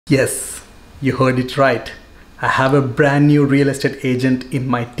Yes, you heard it right. I have a brand new real estate agent in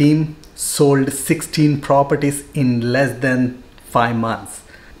my team, sold 16 properties in less than 5 months.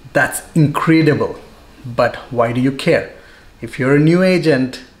 That's incredible. But why do you care? If you're a new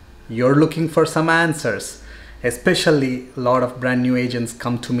agent, you're looking for some answers. Especially a lot of brand new agents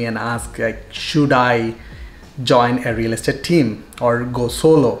come to me and ask, like, should I join a real estate team or go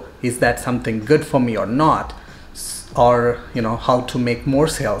solo? Is that something good for me or not? Or how to make more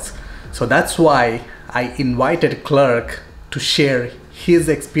sales. So that's why I invited Clerk to share his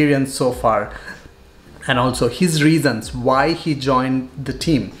experience so far and also his reasons why he joined the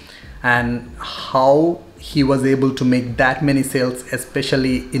team and how he was able to make that many sales,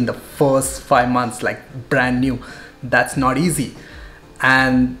 especially in the first 5 months, like brand new. That's not easy.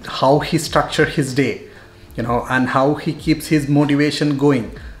 And how he structured his day, and how he keeps his motivation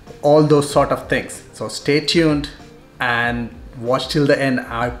going, all those sort of things. So stay tuned and watch till the end.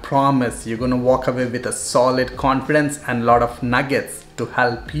 I promise you're gonna walk away with a solid confidence and a lot of nuggets to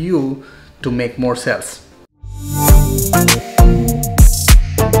help you to make more sales.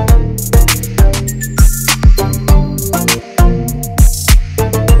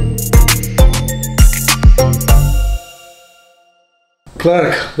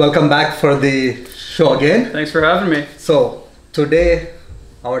 Clerk, welcome back for the show again. Thanks for having me. So today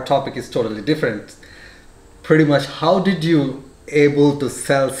our topic is totally different. Pretty much, how did you able to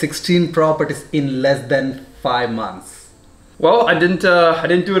sell 16 properties in less than 5 months? Well, I didn't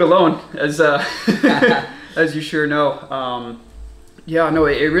do it alone, as as you sure know. Yeah, no,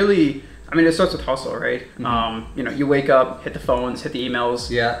 it really. I mean, it starts with hustle, right? Mm-hmm. You wake up, hit the phones, hit the emails,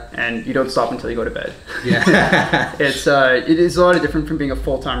 yeah, and you don't stop until you go to bed. Yeah, it is a lot of different from being a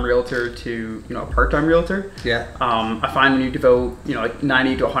full-time realtor to a part-time realtor. Yeah. I find when you devote like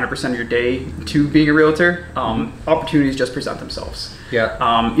 90 to 100% of your day to being a realtor, opportunities just present themselves.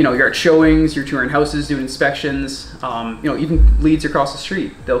 Yeah. You're at showings, you're touring houses, doing inspections. Even leads across the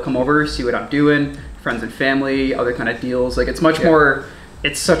street, they'll come over, see what I'm doing, friends and family, other kind of deals. Like it's much more.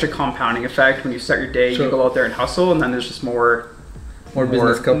 It's such a compounding effect when you start your day. Sure. You go out there and hustle, and then there's just more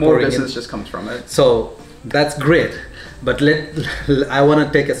business just comes from it. So that's great, but I want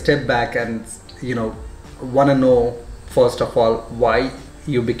to take a step back and want to know first of all why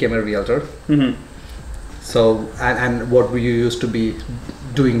you became a realtor. Mm-hmm. So and what were you used to be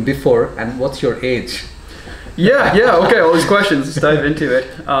doing before, and what's your age? Yeah. Okay. All these questions. Let's dive into it.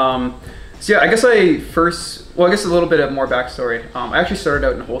 So yeah, I guess a little bit of more backstory. I actually started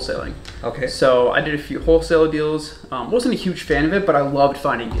out in wholesaling. Okay. So I did a few wholesale deals. Wasn't a huge fan of it, but I loved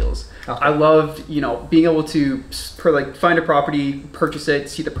finding deals. Okay. I loved, being able to find a property, purchase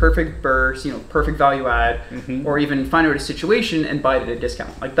it, see the perfect burst, perfect value add, or even find out a situation and buy it at a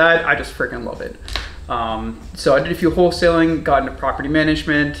discount. Like that, I just freaking love it. So I did a few wholesaling, got into property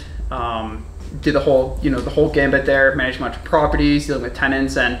management, did the whole gambit there, managed a bunch of properties, dealing with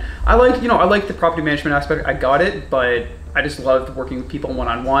tenants, and I liked the property management aspect. I got it, but I just loved working with people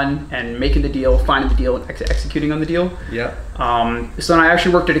one-on-one and making the deal, finding the deal, and executing on the deal. Yeah. So then I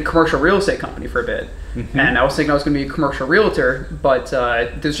actually worked at a commercial real estate company for a bit, and I was thinking I was going to be a commercial realtor, but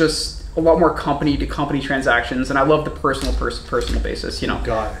there's just a lot more company-to-company transactions, and I love the personal basis.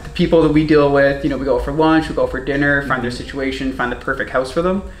 The people that we deal with, we go for lunch, we go for dinner, find their situation, find the perfect house for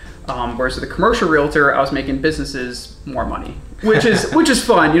them. Whereas with a commercial realtor, I was making businesses more money, which is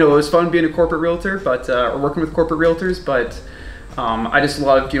fun. It was fun being a corporate realtor, but or working with corporate realtors. But I just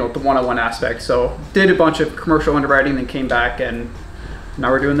loved the one-on-one aspect. So did a bunch of commercial underwriting, then came back, and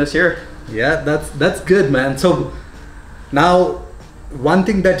now we're doing this here. Yeah, that's good, man. So now one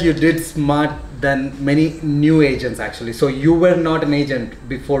thing that you did smart than many new agents actually. So you were not an agent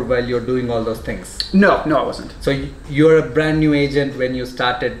before while you're doing all those things. No, I wasn't. So you're a brand new agent when you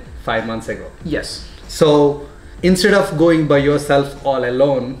started 5 months ago. Yes. So instead of going by yourself all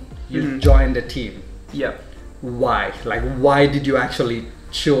alone, you joined a team. Yeah. Why? Why did you actually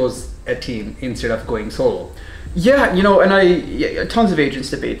choose a team instead of going solo? Yeah, and tons of agents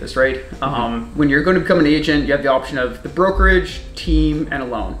debate this, right? When you're going to become an agent, you have the option of the brokerage, team, and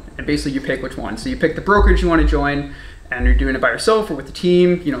alone. And basically you pick which one. So you pick the brokerage you want to join, and you're doing it by yourself or with the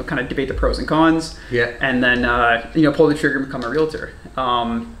team, kind of debate the pros and cons. Yeah. And then, pull the trigger and become a realtor.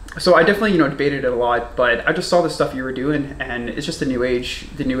 So I definitely, debated it a lot, but I just saw the stuff you were doing, and it's just the new age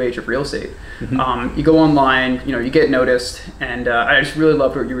of real estate. You go online, you get noticed, and I just really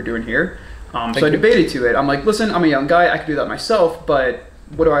loved what you were doing here. So I debated to it. I'm like, listen, I'm a young guy, I could do that myself, but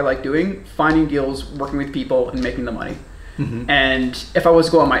what do I like doing? Finding deals, working with people, and making the money. And if I was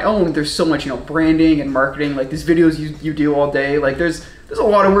to go on my own, there's so much, branding and marketing, like these videos you do all day, like there's there's a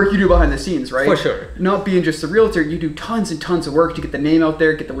lot of work you do behind the scenes, right? For sure. Not being just a realtor, you do tons and tons of work to get the name out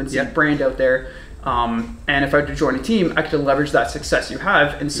there, get the Win City brand out there. And if I had to join a team, I could leverage that success you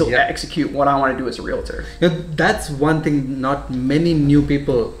have and still execute what I want to do as a realtor. That's one thing not many new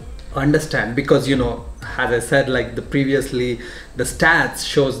people understand, because as I said, like previously, the stats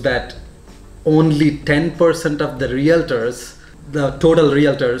shows that only 10% of the realtors, the total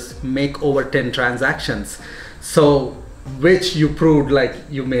realtors, make over 10 transactions. So which you proved, like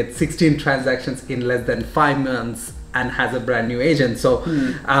you made 16 transactions in less than 5 months and has a brand new agent. So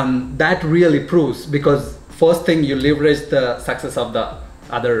that really proves, because first thing, you leverage the success of the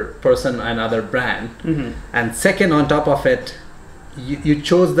other person and other brand, and second, on top of it, you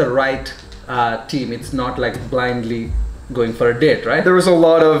chose the right team. It's not like blindly going for a date, right? There was a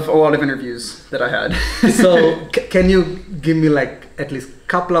lot of interviews that I had. So can you give me like at least a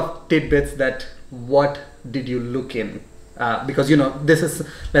couple of tidbits that what did you look in? Because this is,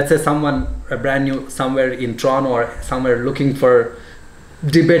 let's say, someone brand new somewhere in Toronto or somewhere looking for,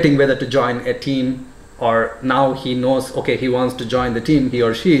 debating whether to join a team, or now he knows, okay, he wants to join the team, he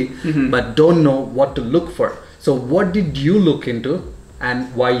or she, but don't know what to look for. So what did you look into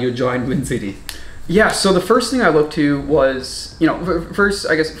and why you joined Win City? Yeah, so the first thing I looked to was, first,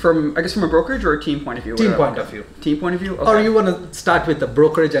 I guess from a brokerage or a team point of view? Team point of view. Team point of view? Okay. Or you want to start with the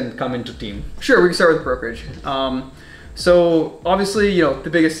brokerage and come into team? Sure, we can start with brokerage. So obviously, the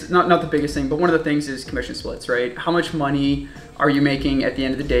biggest, not the biggest thing, but one of the things is commission splits, right? How much money are you making at the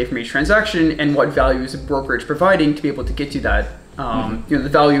end of the day from each transaction, and what value is a brokerage providing to be able to get you that, the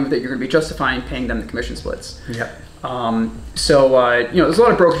value that you're going to be justifying paying them the commission splits. Yeah. So there's a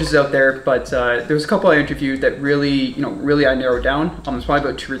lot of brokerages out there, but there was a couple I interviewed that really I narrowed down. There's probably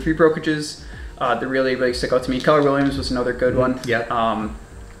about 2 or 3 brokerages that really stick out to me. Keller Williams was another good one. Yeah.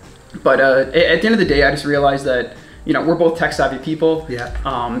 But at the end of the day, I just realized that we're both tech savvy people. Yeah.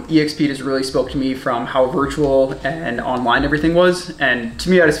 EXP just really spoke to me from how virtual and online everything was, and to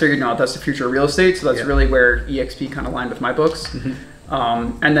me, I just figured, no, that's the future of real estate. So that's really where EXP kind of aligned with my books.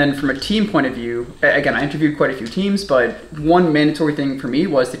 And then from a team point of view, again, I interviewed quite a few teams, but one mandatory thing for me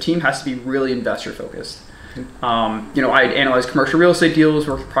was the team has to be really investor focused. I analyze commercial real estate deals,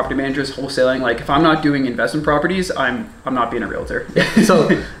 work with property managers, wholesaling. Like, if I'm not doing investment properties, I'm not being a realtor. So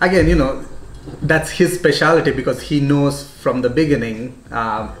again, that's his specialty, because he knows from the beginning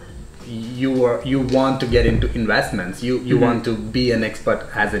you want to get into investments. You want to be an expert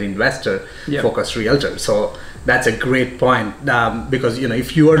as an investor, focused realtor. So that's a great point, because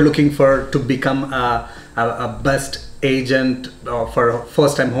if you are looking to become a best agent for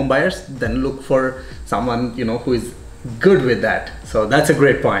first-time home buyers, then look for someone who is good with that. So that's a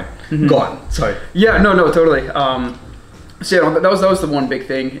great point. Go on. Sorry. Yeah. No. Totally. So that was the one big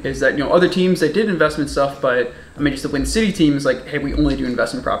thing, is that other teams, they did investment stuff, but just the Win City team is like, hey, we only do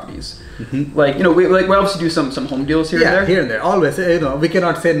investment properties. Like we obviously do some home deals here and there. Here and there, always. We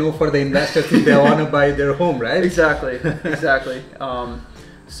cannot say no for the investors if they want to buy their home, right? Exactly.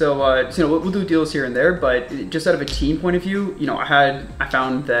 So we'll do deals here and there, but just out of a team point of view, I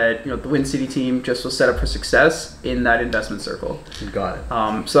found that the Win City team just was set up for success in that investment circle. Got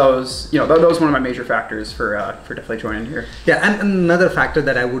it. So that was one of my major factors for definitely joining here. Yeah, and another factor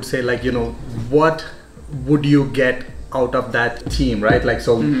that I would say, like what would you get out of that team, right? Like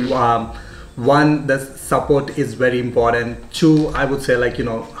one, the support is very important. 2, I would say, like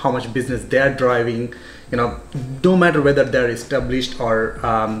how much business they're driving. No matter whether they're established or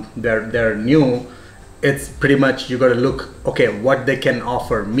they're new, it's pretty much you got to look, okay, what they can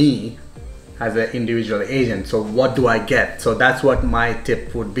offer me as an individual agent. So what do I get? So that's what my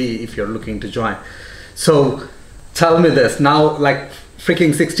tip would be if you're looking to join. So tell me this now, like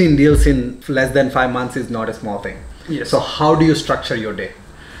freaking 16 deals in less than 5 months is not a small thing. Yes. So how do you structure your day?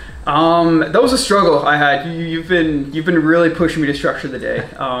 That was a struggle I had. You've been really pushing me to structure the day.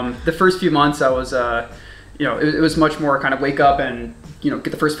 The first few months I was, it was much more kind of wake up and, get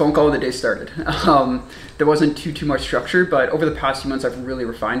the first phone call and the day started. There wasn't too much structure, but over the past few months I've really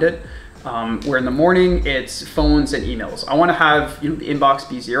refined it. Where in the morning it's phones and emails. I want to have the inbox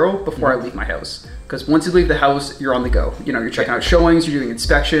be 0 before I leave my house, because once you leave the house, you're on the go. You're checking out showings, you're doing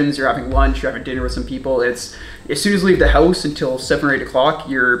inspections, you're having lunch, you're having dinner with some people. It's as soon as you leave the house until 7 or 8 o'clock,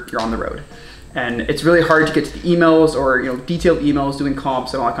 you're on the road, and it's really hard to get to the emails or detailed emails, doing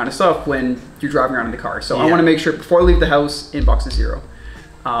comps and all that kind of stuff when you're driving around in the car. So I want to make sure before I leave the house, inbox is 0.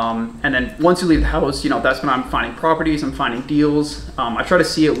 And then once you leave the house, that's when I'm finding properties, I'm finding deals. I try to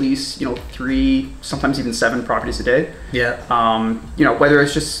see at least, 3, sometimes even 7 properties a day. Yeah. Whether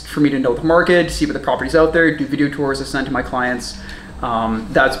it's just for me to know the market, see what the property's out there, do video tours I send to my clients.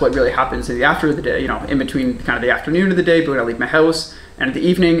 That's what really happens in the after of the day, in between kind of the afternoon of the day, but when I leave my house. And in the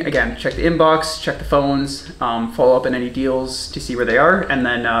evening, again, check the inbox, check the phones, follow up on any deals to see where they are, and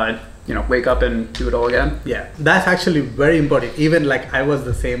then wake up and do it all again. Yeah, that's actually very important. Even like I was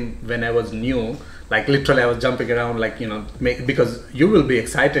the same when I was new. Like literally I was jumping around like, because you will be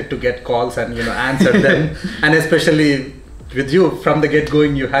excited to get calls and, answer them. And especially with you from the get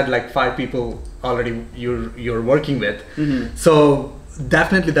going, you had like 5 people already you're working with. Mm-hmm. So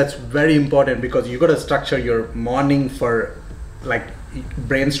definitely that's very important, because you got to structure your morning for like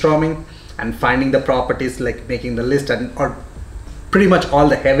brainstorming and finding the properties, like making the list, or pretty much all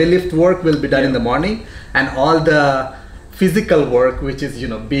the heavy lift work will be done in the morning, and all the physical work, which is,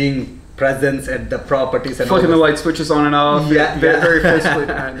 being presence at the properties and flicking the light switches on and off. Very physically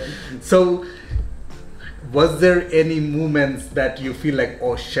demanding. So was there any moments that you feel like,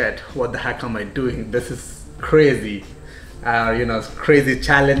 oh shit, what the heck am I doing? This is crazy. Crazy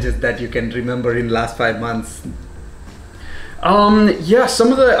challenges that you can remember in last 5 months?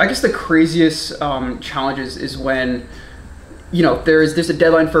 Some of the craziest challenges is when there's a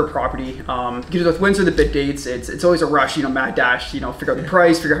deadline for a property. With when's are the bid dates, it's always a rush, mad dash, figure out the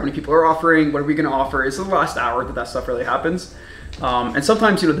price, figure out how many people are offering, what are we going to offer. It's the last hour that stuff really happens. And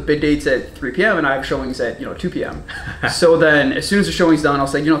sometimes, the bid date's at 3 p.m. and I have showings at, 2 p.m. So then as soon as the showing's done, I'll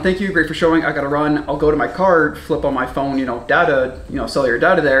say, thank you, great for showing, I got to run. I'll go to my card, flip on my phone, data, cellular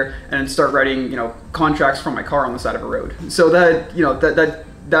data there, and start writing, contracts from my car on the side of a road. So that,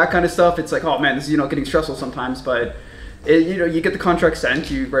 that kind of stuff, it's like, oh man, this is, getting stressful sometimes, but you get the contract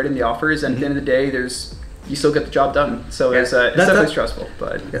sent, you write in the offers, and at the end of the day, you still get the job done. So it's definitely stressful.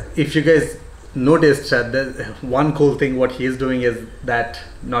 But if you guys noticed, one cool thing what he's doing is that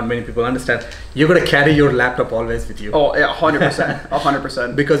not many people understand. You got to carry your laptop always with you. Oh yeah, 100%,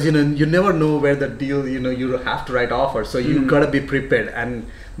 100%. Because you never know where the deal. You have to write offers, so you got to be prepared. And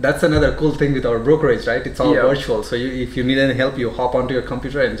that's another cool thing with our brokerage, right? It's all virtual. So if you need any help, you hop onto your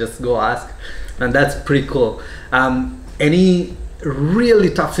computer and just go ask, and that's pretty cool. Any really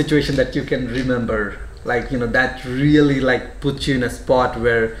tough situation that you can remember, like that really like puts you in a spot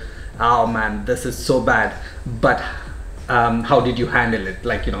where, oh man, this is so bad, but how did you handle it?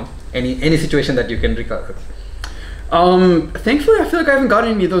 Like any situation that you can recall? Thankfully, I feel like I haven't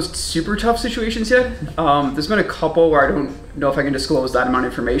gotten any of those super tough situations yet. There's been a couple where I don't know if I can disclose that amount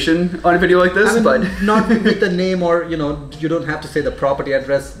of information on a video like this, but not with the name, or you don't have to say the property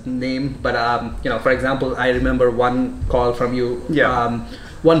address name, but for example, I remember one call from you.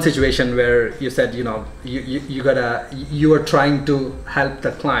 One situation where you said you were trying to help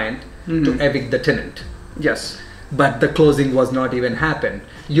the client to evict the tenant. Yes. But the closing was not even happen.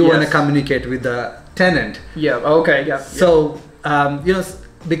 You want to communicate with the tenant. Yeah. Okay. Yeah. So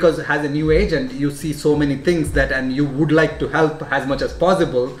because as a new agent, you see so many things and you would like to help as much as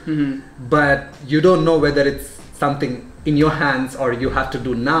possible, but you don't know whether it's something in your hands, or you have to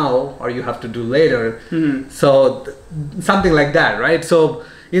do now, or you have to do later. So something like that, right? So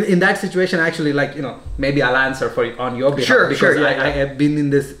in that situation, actually, like maybe I'll answer on your behalf, because I have been in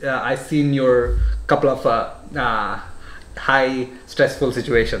this. I've seen your couple of high stressful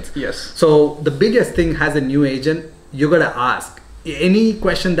situations. Yes. So the biggest thing as a new agent, you gotta ask any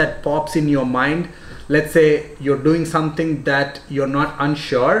question that pops in your mind. Let's say you're doing something that you're not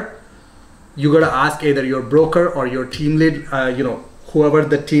unsure. You gotta ask either your broker or your team lead. Whoever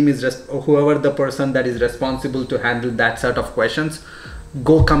the team is, whoever the person that is responsible to handle that set of questions.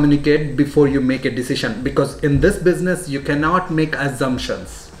 Go communicate before you make a decision, because in this business you cannot make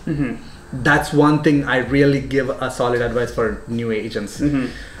assumptions. That's one thing I really give a solid advice for new agents.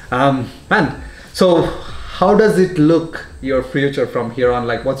 Man, so how does it look, your future from here on?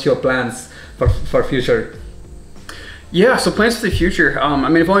 Like, what's your plans for future? Yeah, so plans for the future.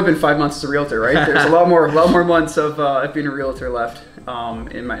 I've only been 5 months as a realtor, right? There's a lot more months of being a realtor left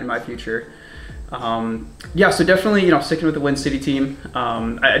in my future. So definitely, sticking with the Win City team.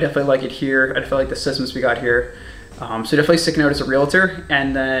 I definitely like it here. I definitely like the systems we got here. So definitely sticking out as a realtor,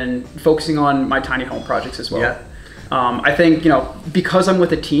 and then focusing on my tiny home projects as well. I think, because I'm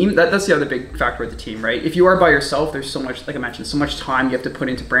with a team, that's the other big factor with the team, right? If you are by yourself, there's so much, like I mentioned, so much time you have to put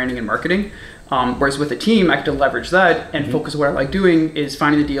into branding and marketing. Whereas with a team, I get to leverage that and focus. What I like doing is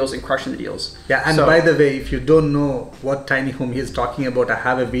finding the deals and crushing the deals. Yeah, and by the way, if you don't know what tiny home he's talking about, I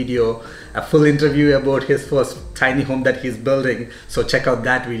have a video, a full interview about his first tiny home that he's building. So check out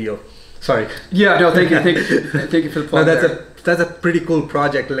that video. Sorry. Yeah, no, thank you for the plug. No, that's a pretty cool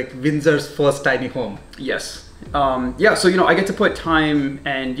project, like Windsor's first tiny home. Yes. So I get to put time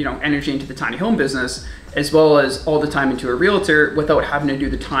and energy into the tiny home business, as well as all the time into a realtor, without having to do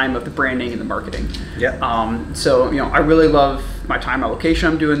the time of the branding and the marketing. I really love my time allocation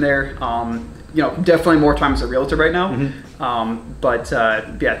I'm doing there. Definitely more time as a realtor right now.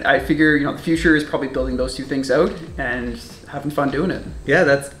 Yeah, I figure, you know, the future is probably building those two things out and having fun doing it. Yeah,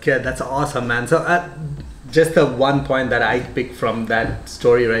 that's awesome, man. So just the one point that I picked from that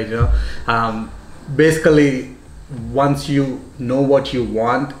story, right? You know, basically, once you know what you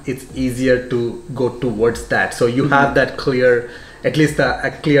want, it's easier to go towards that. So you have that clear, at least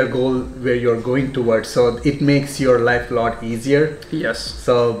a clear goal where you're going towards. So it makes your life a lot easier. Yes.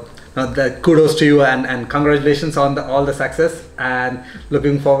 So kudos to you, and congratulations on all the success, and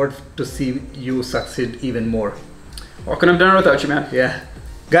looking forward to see you succeed even more. What couldn't have done it without you, man. Yeah,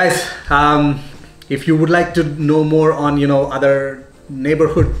 guys, if you would like to know more on, you know, other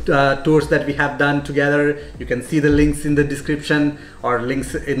neighborhood tours that we have done together, you can see the links in the description or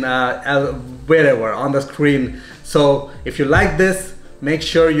links in wherever on the screen. So if you like this, make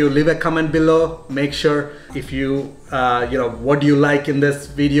sure you leave a comment below. Make sure if you you know, what do you like in this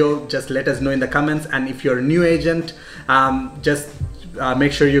video, just let us know in the comments. And if you're a new agent, just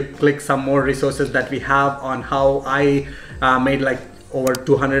make sure you click some more resources that we have on how I made like over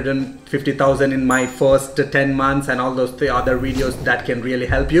 250,000 in my first 10 months, and all those other videos that can really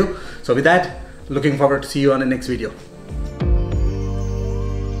help you. So with that, looking forward to see you on the next video.